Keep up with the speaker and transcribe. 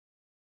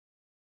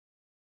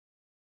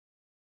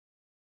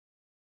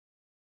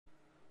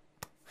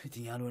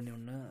ඉතින් යාළුවනේ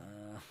ඔන්න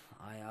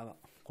ආයාව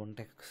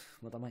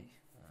කොන්ටැක්ට්ම තමයි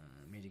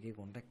මේ ටිකේ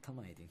කොන්ටැක්ට්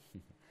තමයි ඉතින්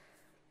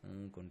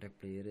කොන්ටැක්ට්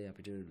ප්ලේයර්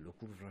අපිට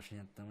ලොකු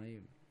ප්‍රශ්නයක් තමයි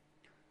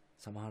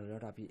සමහර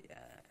වෙලාවට අපි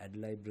ඇඩ්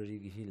ලයිබ්‍රරි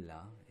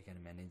ගිහිල්ලා ඒ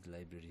කියන්නේ මැනේජ්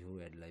ලයිබ්‍රරි හෝ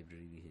ඇඩ්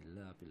ලයිබ්‍රරි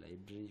ගිහිල්ලා අපි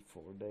ලයිබ්‍රරි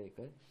ෆෝල්ඩර් එක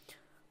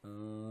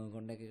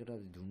කොන්ටැක්ට්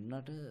එකට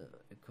දුන්නට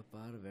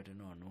එකපාර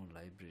වැටෙනවා නෝ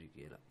ලයිබ්‍රරි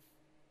කියලා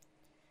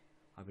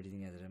අපිට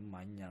ඉතින් ඇත්තටම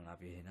මඤ්ඤං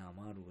අපි එහෙන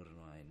අමාරු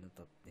කරනවා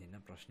එන්න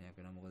ප්‍රශ්නයක්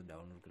වෙනවා මොකද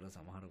ඩවුන්ලෝඩ් කරලා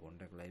සමහර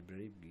කොන්ටැක්ට්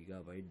ලයිබ්‍රරි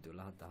ගිගාබයිට්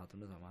 12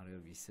 13 සමහර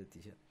ඒවා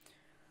 20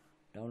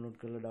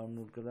 30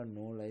 ඩවුන්ලෝඩ් කරලා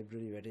නෝ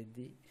ලයිබ්‍රරි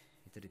වැටෙද්දි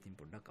හිතට ඉතින්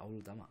පොඩ්ඩක්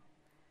අවුල් තමයි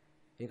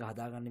ඒක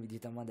හදාගන්න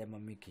විදිහ තමයි දැන්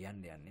මම මේ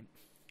කියන්න යන්නේ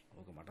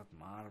ඕක මටත්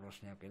මාර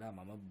ප්‍රශ්නයක් වෙලා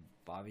මම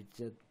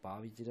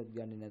පාවිච්චියට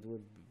ගන්නේ නැතුව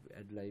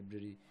ඇඩ්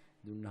ලයිබ්‍රරි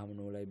දුන්නාම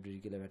නෝ ලයිබ්‍රරි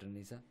කියලා වැටෙන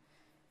නිසා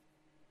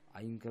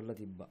අයින් කරලා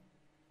තිබ්බා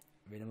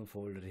වෙනම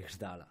ෆෝල්ඩර්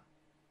එකකට දාලා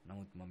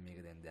නමුත් මම මේක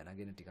දැන්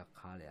දැනගෙන ටිකක්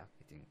කාලයක්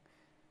ඉතින්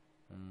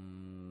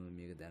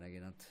මේක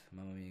දැනගෙනත්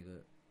මම මේක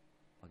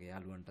මගේ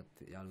යාළුවන්ටත්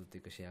යාළුවොත්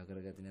එක්ක ෂෙයා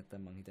කරගත්තේ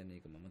නැත්නම් මං හිතන්නේ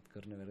ඒක මමත්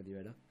කරන වැරදි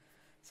වැඩක්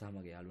සහ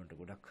මගේ යාළුවන්ට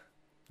ගොඩක්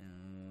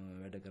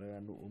වැඩ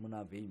කරගන්න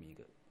උවමනා වෙයි මේක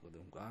මොකද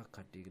හුඟක්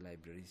කට්ටියගේ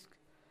ලයිබ්‍රරිස්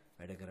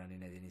වැඩ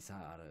කරන්නේ නැති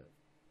නිසා අර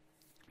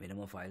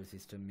වෙනම ෆයිල්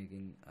සිස්ටම්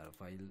එකකින් අර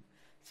ෆයිල්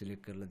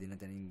සිලෙක්ට් කරලා දෙන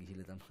තැනින්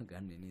ගිහිල්ලා තමයි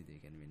ගන්නෙ නේද ඒ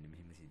කියන්නේ මෙන්න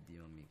මෙහෙම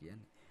සිද්ධිය මම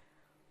කියන්නේ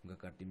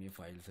හුඟක් කට්ටිය මේ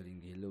ෆයිල්ස් වලින්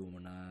ගිහිල්ලා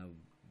උවමනා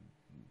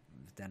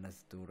තැන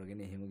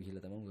ස්ටෝරගෙන එහෙම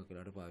ගිහිල්ලා තමයි හුඟක්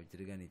වෙලාවට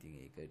පාවිච්චිට ගන්න. ඉතින්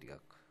ඒක ටිකක්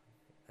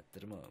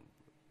ඇත්තටම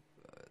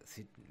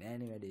සිට්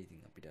නෑනේ වැඩේ.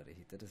 ඉතින් අපිට අර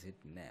හිතට සෙට්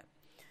නෑ.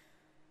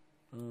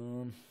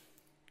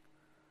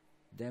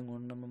 දැන්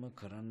ඔන්න මම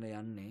කරන්න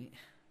යන්නේ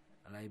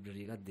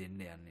ලයිබ්‍රරි එකක් දෙන්න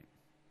යන්නේ.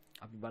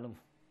 අපි බලමු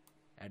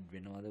ඇඩ්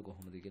වෙනවද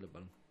කොහොමද කියලා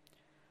බලමු.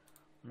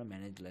 ඔන්න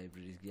මැනේජ්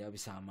ලයිබ්‍රරිස් ගියා අපි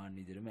සාමාන්‍ය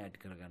විදිහටම ඇඩ්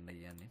කරගන්න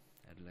යන්නේ.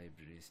 ඇඩ්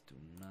ලයිබ්‍රරිස්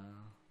දුන්නා.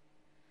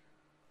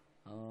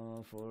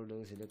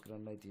 ෆෝල්ඩර් සිලෙක්ට්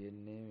කරන්නයි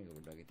තියෙන්නේ. මේක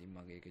පොඩ්ඩක් ඉතින්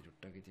මගේ එකේ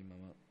චුට්ටක් ඉතින්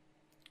මම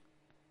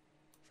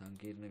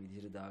සංකීර්ණ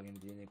විදිහට දාගෙන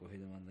තියෙන්නේ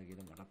කොහෙද මන්ද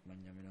කියලා මටත්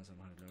මඤ්ඤම් වෙනවා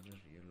සමහර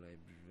වෙලාවට රියල්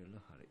ලයිබ්‍රරි වල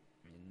හරි.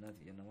 මෙන්න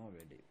තියෙනවා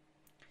වැඩේ.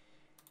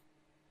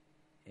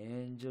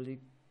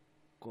 ඇන්ජලික්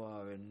කොා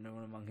වෙන්න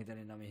ඕන මං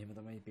හිතන්නේ නම් එහෙම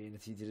තමයි පේන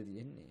සීතිර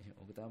තියෙන්නේ.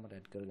 ඔක තමයි මට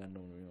ඇඩ් කරගන්න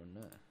ඕනේ ඔන්න.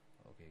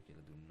 ඕකේ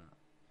කියලා දුන්නා.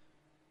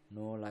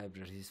 No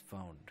libraries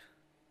found.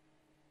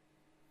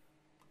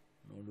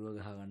 නෝඩුව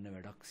ගහ ගන්න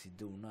වැඩක්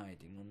සිද්ධ වුණා.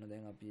 ඉතින් ඔන්න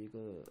දැන් අපි ඒක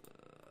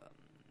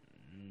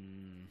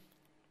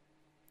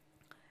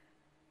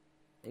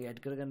ඇඩ්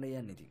කරගන්න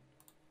යන්නේ. ඉතින්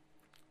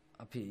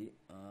අපි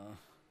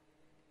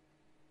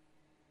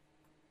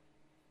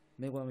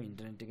මේක මම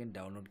ඉන්ටර්නෙට් එකෙන්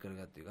ඩවුන්ලෝඩ්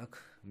කරගත්ත එකක්.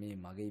 මේ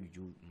මගේ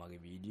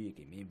වීඩියෝ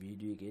එකේ මේ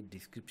වීඩියෝ එකේ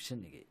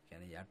ඩිස්ක්‍රිප්ෂන් එකේ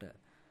කියන්නේ යට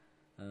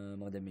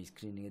මම දැන් මේ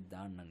ස්ක්‍රීන් එකේ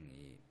දාන්නම්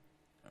ඒ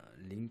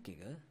ලින්ක්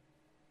එක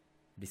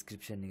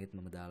ඩිස්ක්‍රිප්ෂන් එකෙත්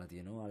මම දාලා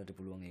තියෙනවා. ඔයාලට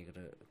පුළුවන් ඒකට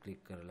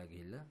ක්ලික් කරලා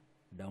ගිහිල්ලා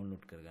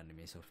ඩවුන්ලෝඩ් කරගන්න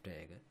මේ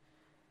software එක.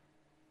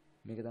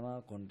 මේක තමයි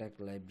contact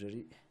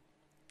library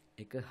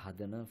එක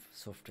හදන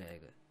software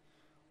එක.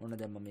 ඔන්න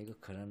දැන් මම මේක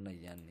කරන්න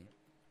යන්නේ.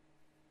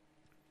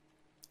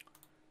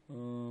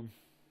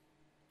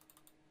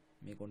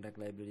 මේ contact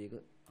library එක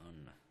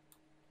අන්න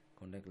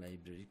contact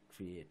library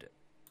creator.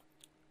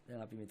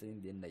 දැන් අපි මෙතනින්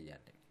දෙන්න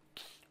යන්නේ.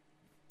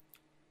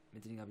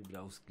 මෙතනින් අපි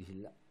browse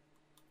ගිහිල්ලා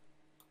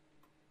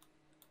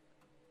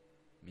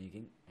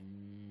මේකෙන්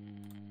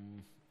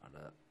අර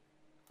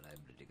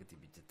ලයිබ්‍රරි එක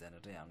තිබිච්ච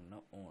තැනට යන්න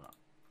ඕන.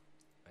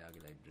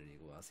 ඔයාගේ ලයිබ්‍රරි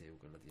එක වාසේව්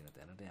කරලා තියෙන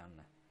තැනට යන්න.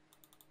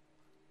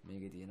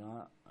 මේකේ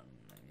තියෙනවා අන්න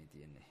මේ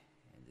තියෙන්නේ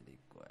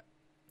ඇන්ජලික් ඔයා.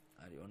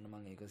 හරි ඔන්න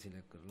මම ඒක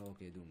සිලෙක්ට් කරලා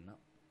ඕකේ දුන්නා.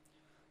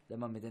 දැන්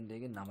මම මෙතෙන්ට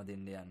ඒකේ නම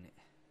දෙන්න යන්නේ.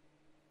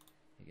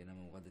 ඒකේ නම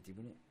මොකද්ද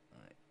තිබුණේ?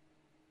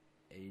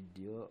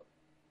 ඒඩියෝ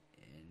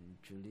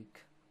ඇන්ජලික්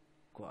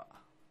ඔයා.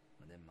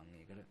 දැන් මම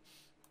ඒකට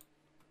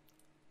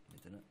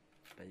මෙතන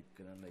ටයිප්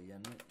කරන්න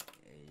යන්නේ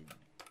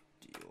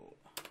ඒඩියෝ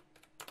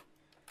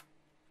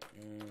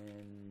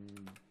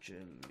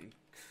Angelic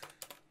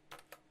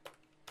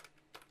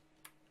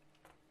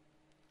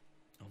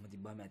ඔහොම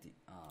තිබ්බම ඇති.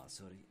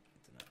 sorry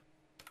එතන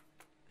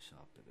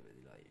ෂාප් එක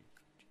වැදිලා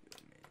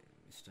මේ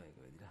මිස්ටර් එක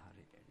වැදිලා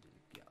හරි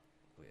Angelic යා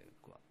ඔය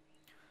කොා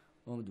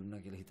ඔහොම දුන්නා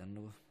කියලා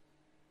හිතන්නකෝ.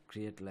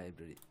 create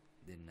library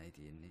දෙන්නයි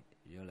තියෙන්නේ.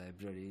 your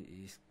library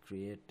is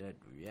created.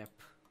 yep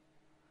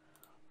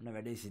ඔන්න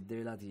වැඩේ සිද්ධ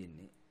වෙලා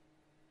තියෙන්නේ.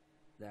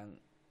 දැන්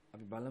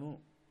අපි බලමු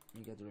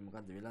මේක ඇතුලේ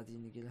මොකද්ද වෙලා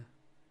තියෙන්නේ කියලා.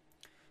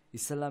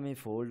 ඉස්සලා මේ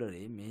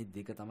ෆෝල්ඩරේ මේ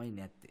දෙක තමයි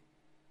නැත්තේ.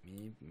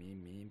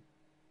 මේ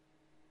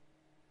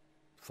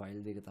ෆයිල්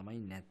දෙක තමයි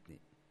නැත්තේ.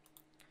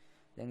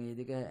 දැන් මේ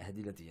දෙක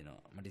හැදිලා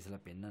තියෙනවා. මට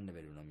ඉස්සලා පෙන්වන්න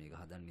බැරි වුණා මේක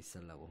හදන්න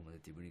ඉස්සලා කොහොමද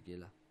තිබුණේ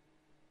කියලා.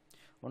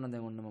 ඔන්න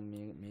දැන් ඔන්න මම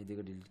මේ දෙක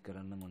ඩිලීට්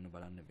කරන්න මොන්න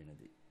බලන්න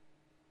වෙනදී.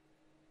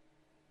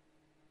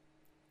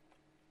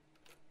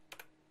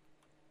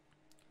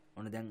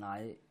 ඔන්න දැන්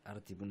ආයේ අර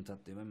තිබුණු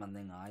තත්ත්වෙම මම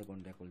දැන් ආයේ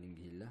contact වලින්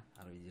ගිහිල්ලා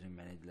අර විදිහට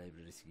manage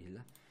libraries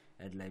ගිහිල්ලා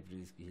add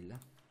libraries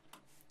ගිහිල්ලා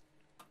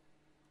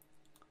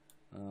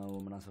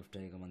වමනා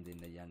software එක මම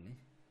දෙන්න යන්නේ.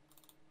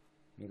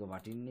 මේක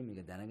වටින්නේ මේක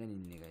දැනගෙන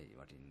ඉන්න එකයි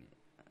වටින්නේ.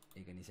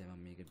 ඒක නිසා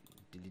මම මේක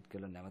delete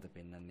කරලා නැවත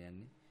පෙන්වන්න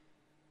යන්නේ.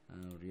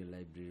 real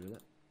library වල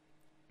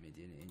මේ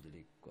තියෙන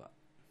angelic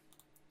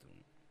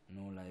තුන්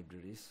no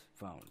libraries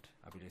found.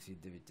 අපිට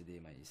සිද්ධ වෙච්ච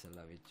දෙයමයි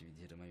ඉස්සලා වෙච්ච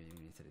විදිහටමයි මේ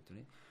මිනිස්සුත්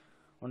උනේ.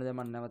 ඔන්න දැන්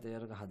මම නැවත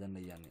ඒක හදන්න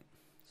යන්නේ.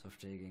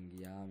 software එකෙන්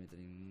ගියා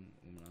මෙතනින්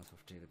මොනවා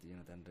software එක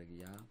තියෙන තැනට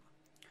ගියා.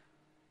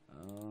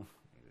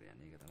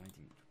 යන්නේ ඒක තමයි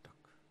ඉතින්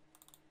චුට්ටක්.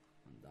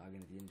 මම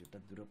දාගෙන තියෙන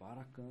චුට්ටක් දුර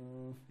පාරක්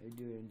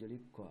audio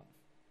angelic කෝ.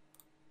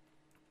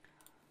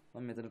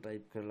 මම මෙතන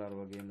ටයිප් කරලා අර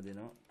වගේම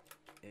දෙනවා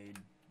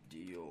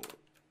audio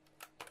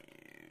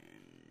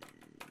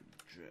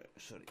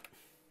sorry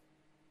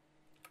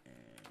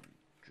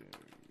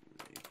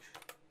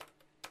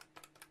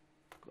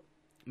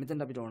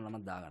මෙතෙන් අපිට ඕන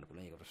නමක් දාගන්න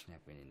පුළුවන්. ඒක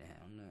ප්‍රශ්නයක් වෙන්නේ නැහැ.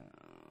 ඔන්න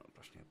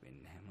ප්‍රශ්නයක්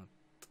වෙන්නේ නැහැ. මත්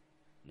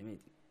නෙමෙයි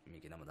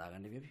මේකේ නම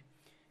දාගන්න අපි.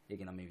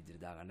 ඒකේ නම මේ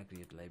විදිහට දාගන්න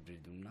create library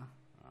දුන්නා.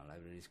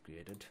 library is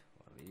created.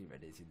 හරි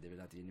වැඩේ සිද්ධ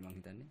වෙලා තියෙන්නේ මං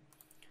හිතන්නේ.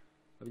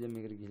 අපි දැන්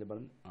මේකට ගිහලා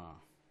බලමු.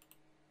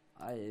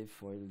 ආයේ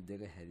ෆයිල්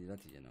දෙක හැදිලා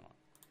තියෙනවා.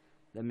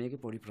 දැන්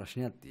මේකේ පොඩි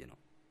ප්‍රශ්නයක්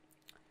තියෙනවා.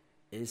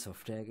 ඒ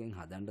software එකෙන්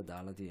හදන්න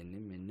දාලා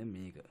තියෙන්නේ මෙන්න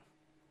මේක.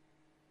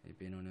 මේ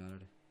පේනවනේ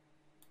ඔයාලට.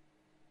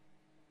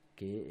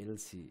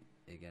 KLC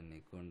ඒ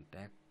කියන්නේ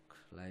contact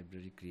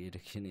library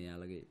creator කියන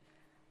යාලගේ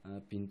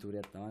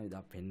පින්තූරයක් තමයි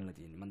ඉදා පෙන්නලා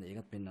තියෙන්නේ. මම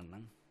ඒකත්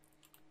පෙන්නන්නම්.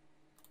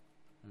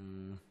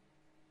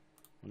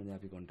 මොනද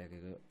අපි contact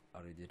එක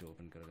අර විදිහට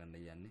open කරගන්න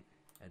යන්නේ.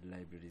 add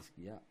libraries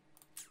ගියා.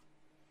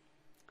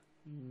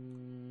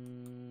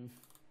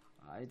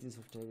 ආයෙත්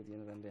software එක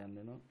තියෙන තැනට යන්න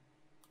වෙනවා.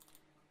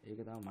 ඒක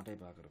තමයි මට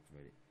එපා කරපු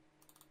වැඩේ.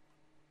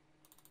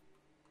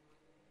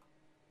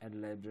 add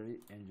library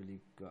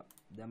angelica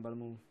දැන්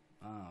බලමු.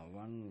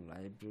 one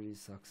library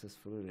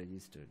successfully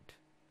registered.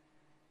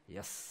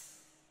 yes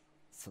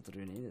සතුටු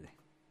වෙන්නේ නේද?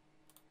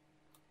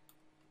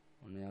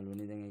 ඔන්න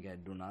යාළුවනේ දැන් ඒක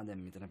ඇඩ් වුණා.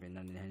 දැන් මෙතන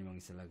පෙන්නන්නේ නැහැ මම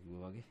ඉස්සලා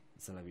කිව්වා වගේ.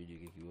 ඉස්සලා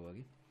වීඩියෝ එකේ කිව්වා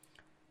වගේ.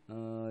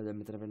 දැන්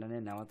මෙතන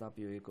පෙන්නන්නේ නැවත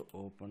අපි ඒක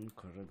ඕපන්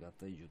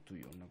කරගත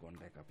යුතුයි. ඔන්න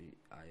contact අපි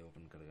ආයෙ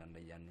ඕපන් කරගන්න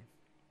යන්නේ.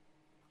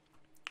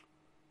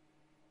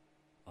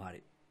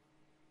 හරි.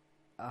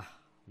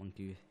 මං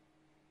කිව්වේ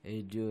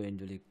audio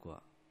angelic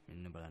වා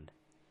මෙන්න බලන්න.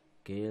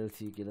 KLC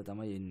කියලා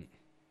තමයි එන්නේ.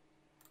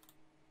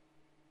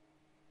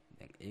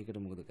 දැන් ඒකට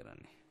මොකද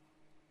කරන්නේ?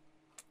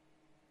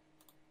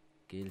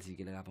 KLC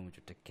කියලා අපම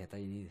චුට්ටක්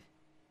කැතයි නේද?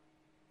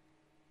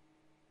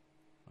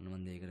 ඔන්න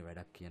මම මේකට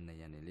වැඩක් කියන්න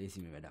යන්නේ.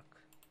 ලේසිම වැඩක්.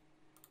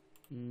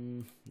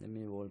 දැන්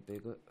මේ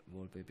wallpaper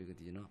එක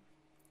තියෙනවා.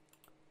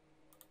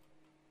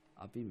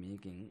 අපි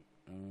මේකෙන්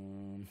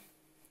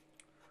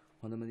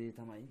හොඳම දේ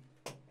තමයි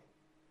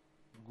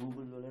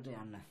Google වලට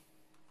යන්න.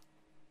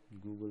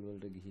 Google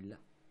වලට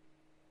ගිහිල්ලා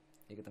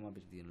ඒක තමයි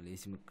අපිට තියෙන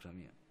ලේසිම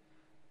ක්‍රමය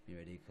මේ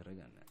වැඩේ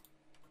කරගන්න.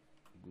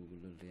 Google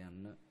වලට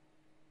යන්න.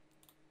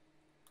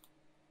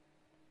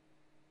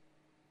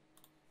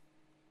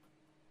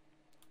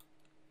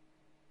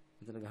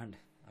 මෙතන ගහන්න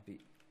අපි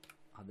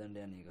හදන්න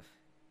යන්නේ ඒක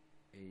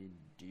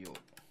audio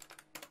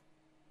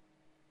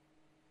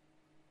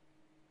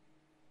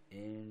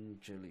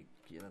angelic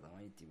කියලා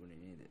තමයි තිබුණේ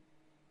නේද?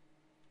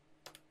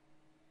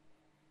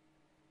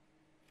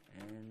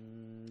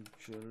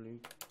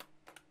 angelic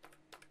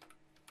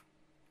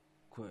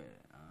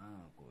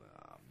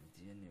කොයා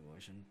තියෙන්නේ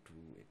version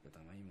 2 එක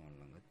තමයි මම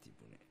ළඟ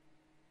තිබුණේ.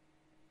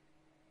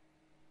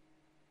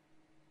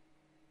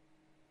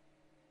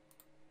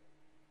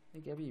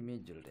 මේක අපි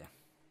image වලට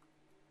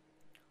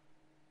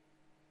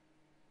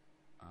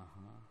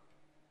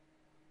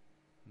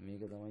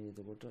මේක තමයි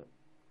එතකොට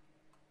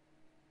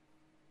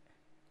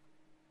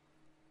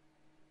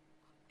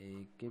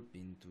ඒකේ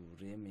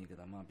පින්තූරය මේක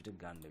තමයි අපිට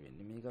ගන්න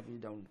වෙන්නේ. මේක අපි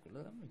ඩවුන්ලෝඩ්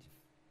කරලා ගමු ඉතින්.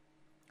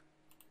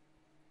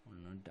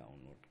 ඔන්න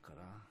ඩවුන්ලෝඩ්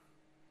කරා.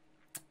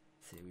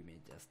 save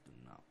images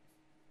දුන්නා.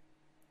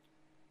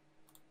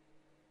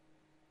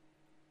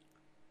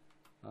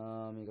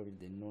 මේක අපි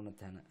දෙන්න ඕන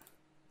තැන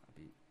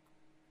අපි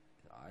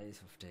ආයේ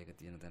software එක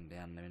තියෙන තැනට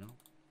යන්න වෙනවා.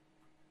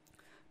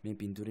 මේ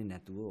පින්තූරේ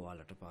නැතුව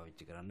ඔයාලට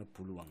පාවිච්චි කරන්න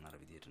පුළුවන් අර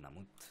විදිහට.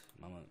 නමුත්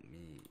මම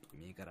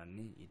මේ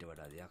කරන්නේ ඊට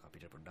වඩා දෙයක්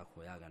අපිට පොඩ්ඩක්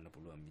හොයාගන්න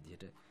පුළුවන්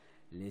විදිහට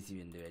ලේසි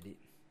වෙන්න වැඩි.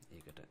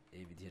 ඒකට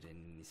ඒ විදිහට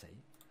එන්න නිසායි.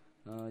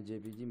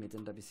 JPG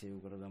මෙතනට අපි සේව්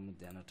කරගමු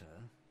දැනට.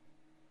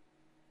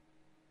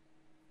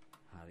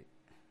 හරි.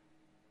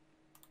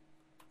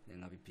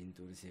 දැන් අපි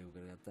පින්තූරේ සේව්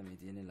කරගත්තා. මේ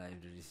තියෙන්නේ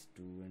libraries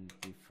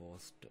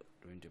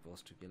 20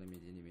 post කියලා මේ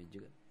තියෙන image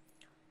එක.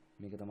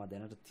 මේක තමයි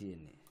දැනට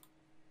තියෙන්නේ.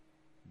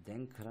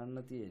 දැන්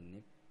කරන්න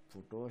තියෙන්නේ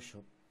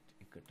Photoshop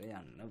එකට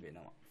යන්න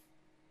වෙනවා.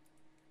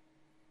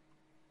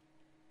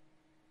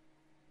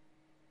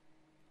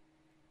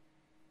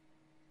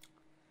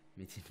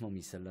 මෙතන මම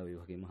ඉස්සල්ලා ඔය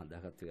වගේම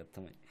හදාගත්ත එකක්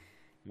තමයි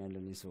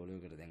මැන්ඩලින් සෝලෝ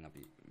එකට. දැන්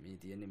අපි මේ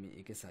තියෙන්නේ මේ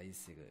එකේ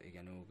size එක. ඒ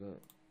කියන්නේ ඕක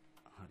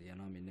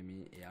හරියනවා. මෙන්න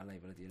මේ එයාලා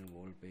ඉවල තියෙන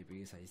wallpaper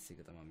එකේ size එක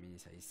තමයි මේ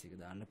size එක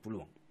දාන්න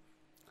පුළුවන්.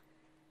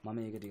 මම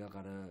මේක ටිකක්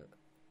අර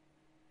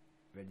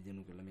වැඩි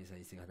දිනු කරලා මේ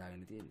size එක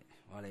හදාගෙන තියෙන්නේ.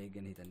 ඔයාලා ඒක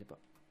ගැන හිතන්න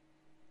එපා.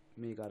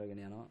 මේක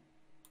අරගෙන යනවා.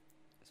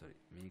 sorry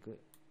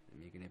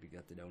මේකනේ අපි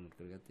ගත්තේ ඩවුන්ලෝඩ්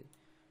කරගත්තේ.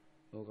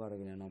 ඕක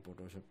අරගෙන යනවා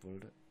Photoshop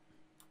වලට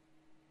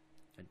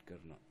ඇඩ්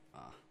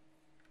කරනවා.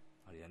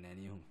 හරියන්නේ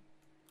නැහැ නේ.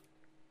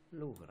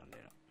 ලෝගෝ කරන්න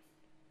යනවා.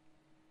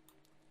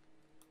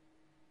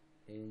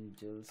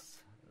 angels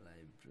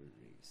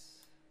libraries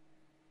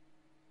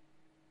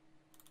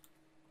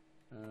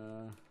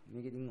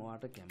මේක ඉතින්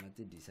ඔයාට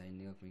කැමති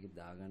ඩිසයින් එකක් මේක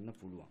දාගන්න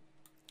පුළුවන්.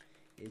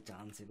 ඒ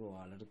chance එක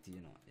ඔයාලට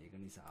තියෙනවා. ඒක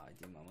නිසා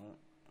ඉතින් මම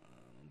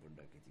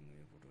පොඩ්ඩක් ඉතින්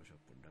ඔය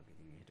Photoshop පොඩ්ඩක්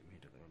ඉතින් එහෙට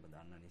මෙහෙට කරලා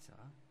දාන්න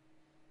නිසා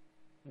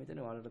මම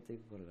හිතන්නේ ඔයාලටත්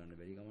ඒක කරගන්න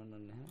බැරි කමක්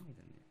නැහැ මම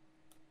හිතන්නේ.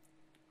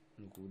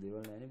 ලොකු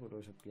දේවල් නැහැනේ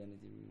Photoshop කියන්නේ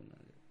ඉතින්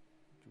මොනවාද?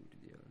 චූටි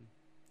දේවල්.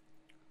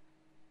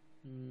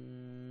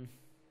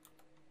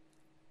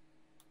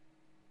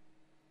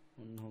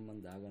 ඔන්න මම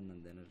දාගන්නම්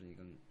දැනට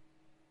නිකන්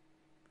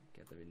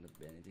කැත වෙන්නත්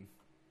බෑනේ ඉතින්.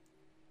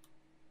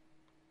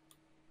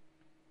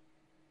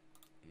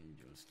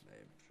 Angels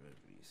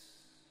Libraries.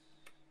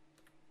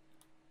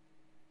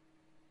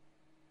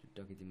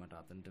 චුට්ටක් ඉතින් මට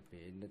අතනට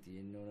පේන්න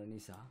තියෙන්න ඕන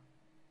නිසා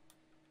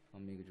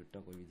මම මේක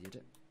චුට්ටක් ඔය විදියට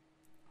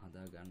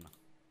හදා ගන්නම්.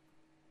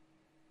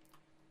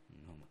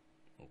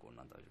 ඕක ඕන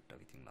තව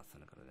චුට්ටක් ඉතින්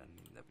ලස්සන කරගන්න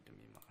ඉඳ අපිට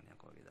මේ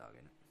මකණයක් වගේ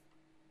දාගෙන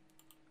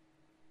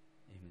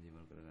එහෙම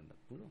දේවල් කරගන්න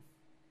පුළුවන්.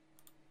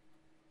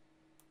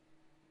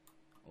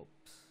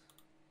 ඔප්ස්.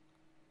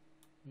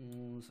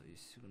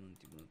 සයිස් එක නම්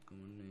තිබුණත්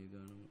කමන්නේ ඒ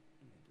ගානම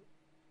නේද?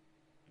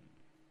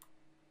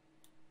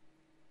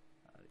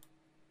 හරි.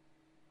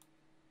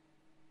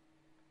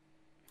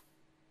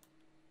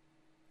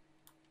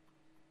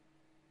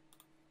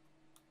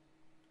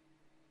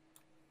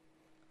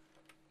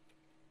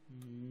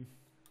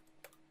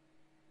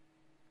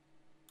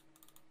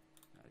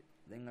 හරි.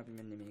 දැන් අපි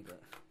මෙන්න මේක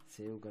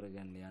සේව්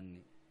කරගන්න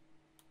යන්නේ.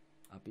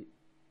 අපි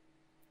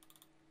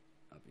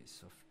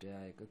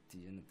software එක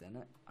තියෙන තැන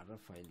අර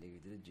ෆයිල් එක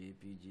විදිහට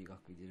JPG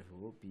එකක් විදිහට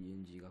හෝ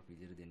PNG එකක්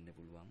විදිහට දෙන්න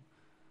පුළුවන්.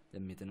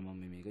 දැන් මෙතන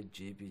මම මේක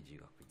JPG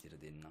එකක්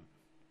විදිහට දෙන්නම්.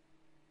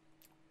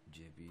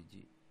 JPG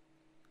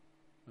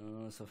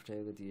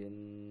software එක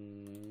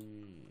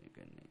තියෙන්නේ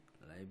කියන්නේ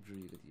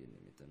library එක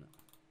තියෙන්නේ මෙතන.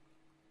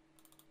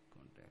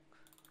 contact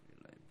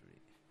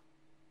library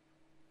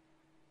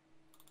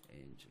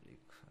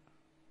angelic.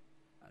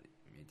 හරි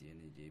මේ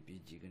තියෙන්නේ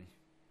JPG එකනේ.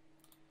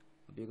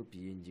 අපි ඒක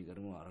PNG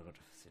කරමු අරකට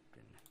set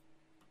වෙන්න.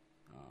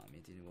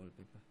 මේ තියෙන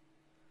wallpaper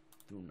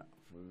දුන්නා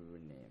full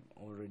name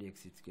already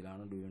exists කියලා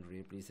අනු do you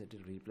replace it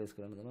replace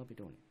කරන්න තමයි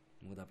අපිට ඕනේ.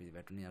 මොකද අපි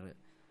වැටුනේ අර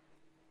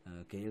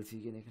KLC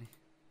කියන එකනේ.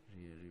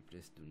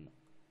 replace දුන්නා.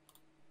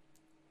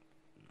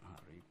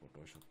 හරි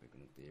Photoshop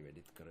එකනොත් ඒ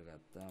වැඩිත්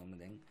කරගත්තාම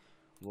දැන්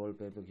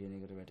wallpaper කියන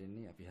එකට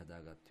වැටෙන්නේ අපි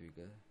හදාගත්තු එක.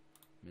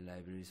 මේ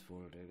libraries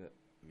folder එක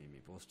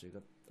මේ post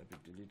එකත් අපි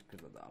delete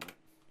කරලා දාමු.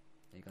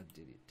 ඒකත්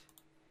delete.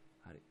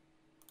 හරි.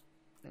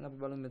 දැන් අපි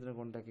බලමු මෙතන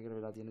contact එකට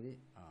වෙලා තියෙන දේ.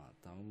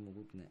 තාම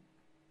මොකුත් නැහැ.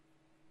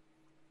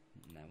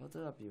 නැවත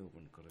අපි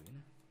ඕපන් කරගෙන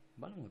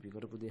බලමු අපි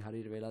කරපු දේ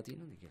හරියට වෙලා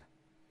තියෙනවද කියලා.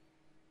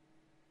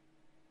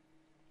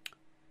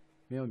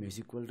 මේව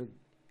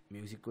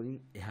මියුසික් වලින්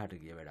එහාට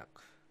ගිය වැඩක්.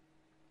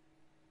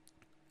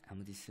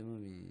 හැමතිස්සෙම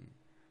මේ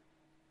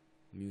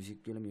මියුසික්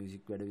කියලා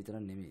මියුසික් වැඩ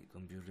විතරක් නෙමෙයි.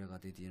 කම්පියුටර් එක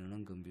අතේ තියෙනවා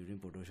නම්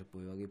කම්පියුටරෙන් Photoshop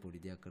ඔය වගේ පොඩි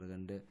දෙයක්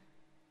කරගන්න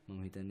මම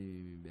හිතන්නේ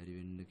බැරි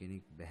වෙන්න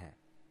කෙනෙක් බෑ.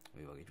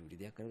 ඔය වගේ චූටි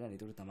දෙයක් කරගන්න.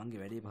 ඒකට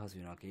තමන්ගේ වැඩේ පහසු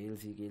වෙනවා.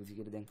 KLC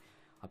කියලා දැන්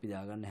අපි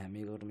දාගන්න හැම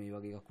එකකටම මේ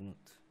වගේ එකක්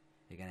වුණොත්.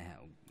 ඒ කියන්නේ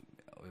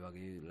ඔය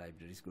වගේ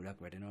libraries ගොඩක්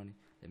වැටෙනවනේ.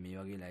 දැන් මේ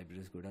වගේ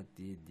libraries ගොඩක්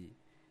තියෙද්දි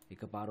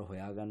එකපාර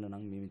හොයාගන්න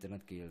නම් මේ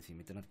මෙතනත් KLC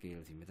මෙතනත්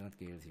KLC මෙතනත්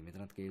KLC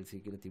මෙතනත් KLC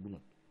කියලා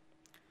තිබුණොත්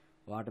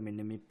ඔයාට මෙන්න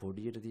මේ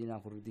පොඩියට තියෙන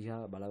අකුරු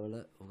දිහා බලවල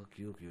ඔක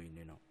කියෝ ඉන්න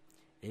වෙනවා.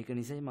 ඒක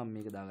නිසායි මම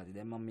මේක දාගත්තේ.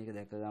 දැන් මම මේක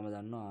දැක්ක ගාම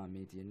දන්නවා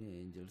මේ තියෙන්නේ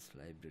Angels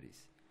Libraries.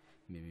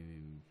 මේ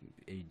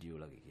ADO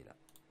කියලා.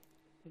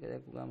 ඒක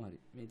දැක්ක ගාම හරි.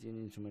 මේ තියෙන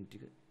instrument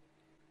ටික.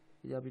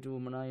 ඉතින් අපිට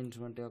උමනා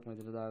instrument එකක්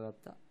මෙතන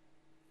දාගත්තා.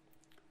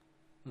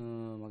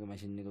 මගේ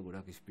මැෂින් එක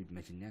ගොඩක් ස්පීඩ්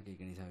මැෂින් එකක්.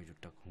 ඒක නිසා අපි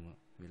චුට්ටක් කොහොම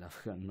වෙලා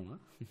ගන්නවා.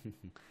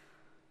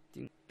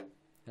 ඉතින්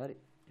හරි.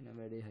 එන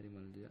වැඩේ හරි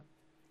මල්ලිලා.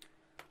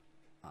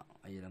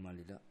 අයියලා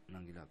මල්ලිලා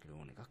නංගිලා කියලා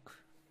ඕන එකක්.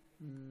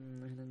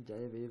 එහෙනම්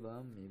ජය වේවා.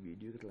 මේ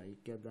වීඩියෝ එකට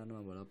ලයික් එකක්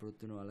දානවා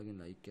බලාපොරොත්තු වෙනවා ඔයාලගෙන්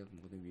ලයික් එකක්.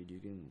 මොකද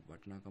වීඩියෝ එකෙන්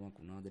වටිනාකමක්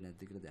වුණාද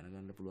නැද්ද කියලා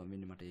දැනගන්න පුළුවන්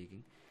වෙන්නේ මට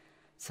ඒකෙන්.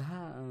 සහ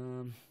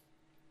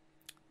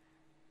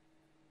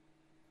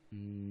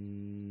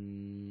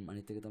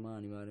අනිත් එක තමයි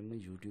අනිවාර්යයෙන්ම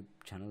YouTube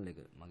channel එක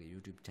මගේ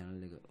YouTube channel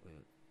එක ඔය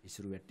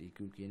ඉසුරු වැට් EQ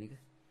කියන එක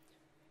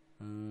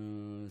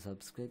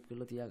subscribe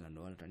කරලා තියාගන්න.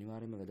 ඔයාලට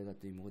අනිවාර්යයෙන්ම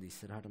වැදගත් වෙයි. මොකද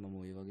ඉස්සරහට මම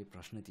ඔය වගේ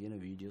ප්‍රශ්න තියෙන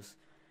videos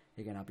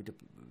ඒ කියන්නේ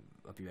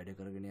අපි වැඩ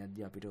කරගෙන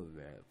යද්දී අපිට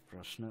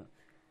ප්‍රශ්න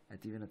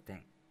ඇති වෙන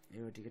තැන්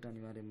ඒව ටිකට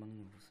අනිවාර්යයෙන් මම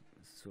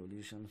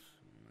solutions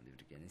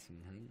මොනවද කියන්නේ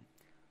සිංහලෙන්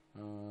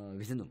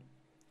විසඳුම්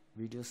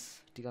videos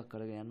ටිකක්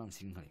කරගෙන යන්නම්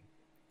සිංහලෙන්.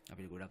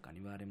 අපිට ගොඩක්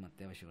අනිවාර්යයෙන්ම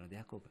අත්‍යවශ්‍ය වෙන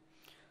දෙයක් ඕක.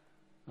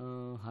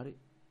 හරි.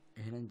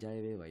 එහෙනම් ජය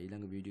වේවා.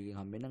 ඊළඟ වීඩියෝ එකකින්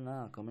හම්බෙන්නම්.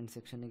 comment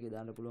section එකේ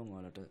දාන්න පුළුවන්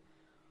ඔයාලට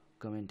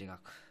comment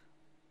එකක්.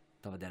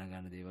 තව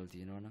දැනගන්න දේවල්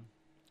තියෙනවා නම්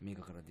මේක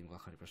කරද්දි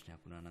මොකක් හරි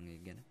ප්‍රශ්නයක් වුණා නම්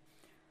ඒක ගැන.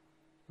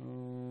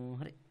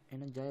 හරි.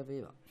 එහෙනම් ජය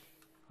වේවා.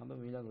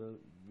 හම්බෙමු ඊළඟ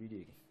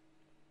වීඩියෝ එකේ.